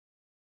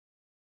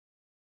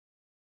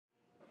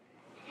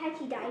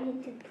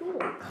need to do.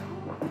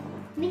 Come on.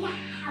 Make a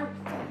house.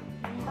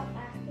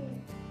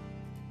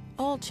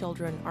 All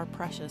children are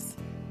precious.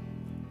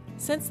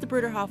 Since the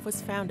Bruderhof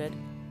was founded,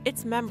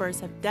 its members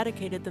have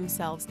dedicated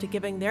themselves to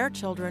giving their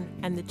children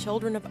and the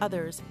children of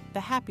others the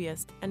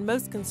happiest and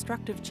most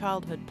constructive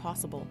childhood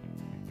possible.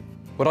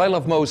 What I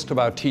love most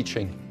about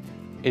teaching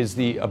is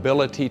the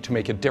ability to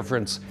make a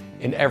difference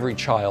in every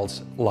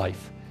child's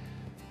life,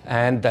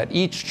 and that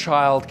each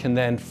child can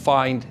then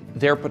find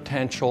their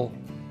potential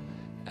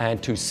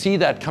and to see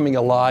that coming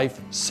alive,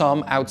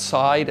 some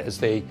outside as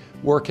they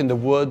work in the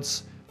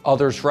woods,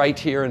 others right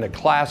here in a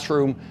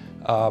classroom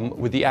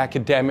with the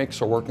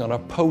academics or working on a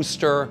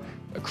poster,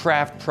 a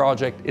craft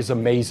project is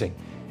amazing.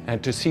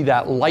 And to see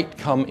that light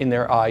come in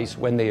their eyes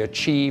when they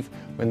achieve,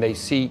 when they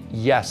see,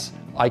 yes,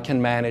 I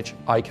can manage,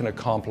 I can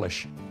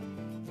accomplish.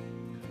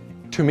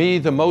 To me,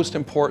 the most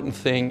important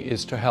thing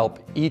is to help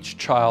each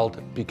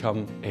child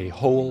become a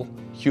whole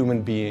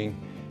human being,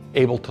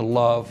 able to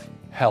love,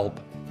 help,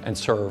 and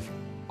serve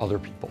other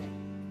people.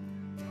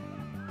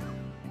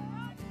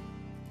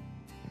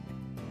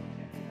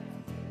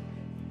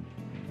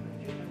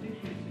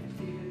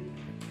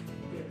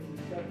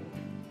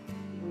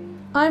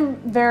 I'm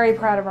very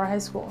proud of our high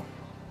school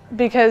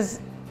because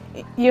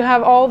you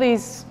have all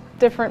these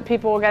different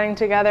people getting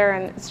together,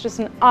 and it's just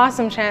an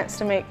awesome chance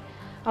to make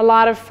a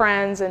lot of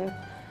friends. And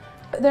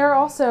there are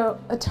also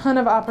a ton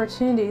of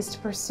opportunities to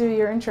pursue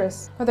your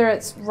interests, whether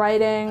it's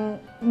writing,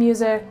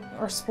 music,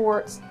 or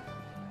sports.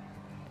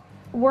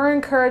 We're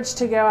encouraged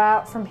to go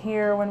out from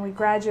here when we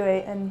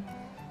graduate and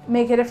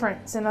make a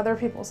difference in other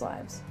people's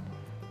lives.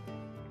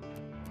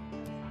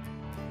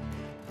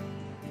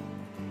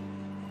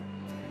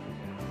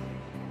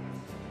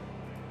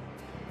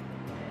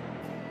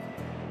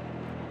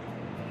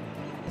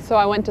 So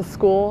I went to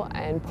school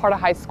and part of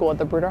high school at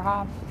the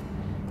Bruderhof.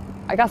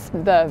 I guess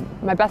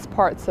my best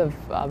parts of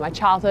my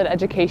childhood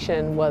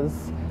education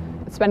was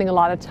spending a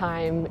lot of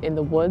time in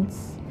the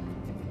woods,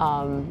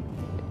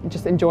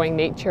 just enjoying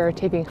nature,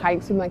 taking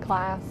hikes with my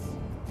class.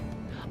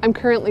 I'm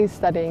currently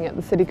studying at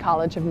the City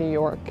College of New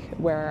York,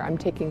 where I'm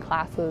taking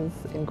classes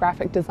in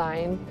graphic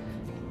design.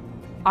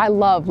 I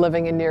love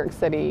living in New York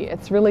City.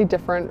 It's really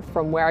different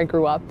from where I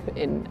grew up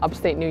in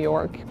upstate New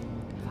York.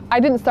 I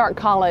didn't start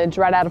college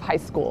right out of high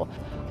school.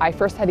 I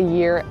first had a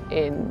year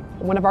in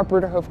one of our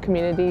Bruderhof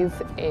communities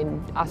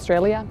in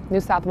Australia,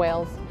 New South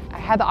Wales. I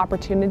had the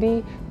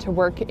opportunity to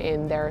work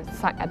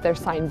at their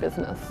sign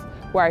business,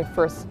 where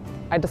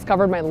I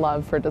discovered my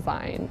love for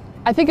design.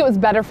 I think it was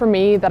better for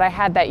me that I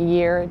had that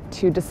year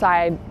to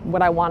decide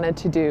what I wanted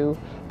to do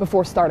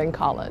before starting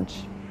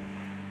college.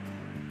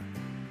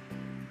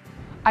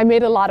 I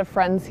made a lot of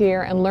friends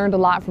here and learned a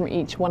lot from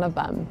each one of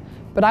them,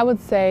 but I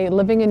would say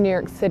living in New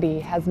York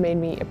City has made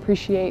me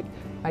appreciate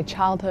my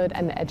childhood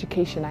and the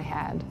education I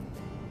had.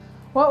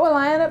 What will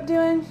I end up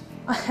doing?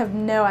 I have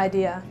no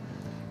idea.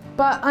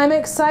 But I'm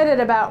excited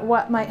about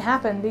what might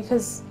happen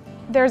because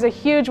there's a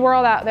huge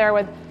world out there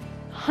with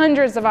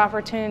hundreds of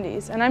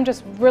opportunities, and I'm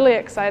just really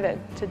excited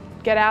to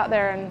get out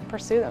there and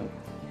pursue them.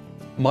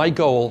 My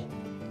goal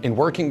in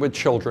working with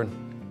children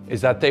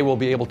is that they will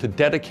be able to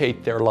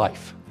dedicate their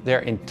life, their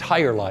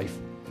entire life,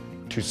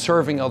 to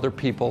serving other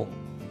people,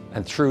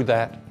 and through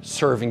that,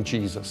 serving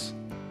Jesus.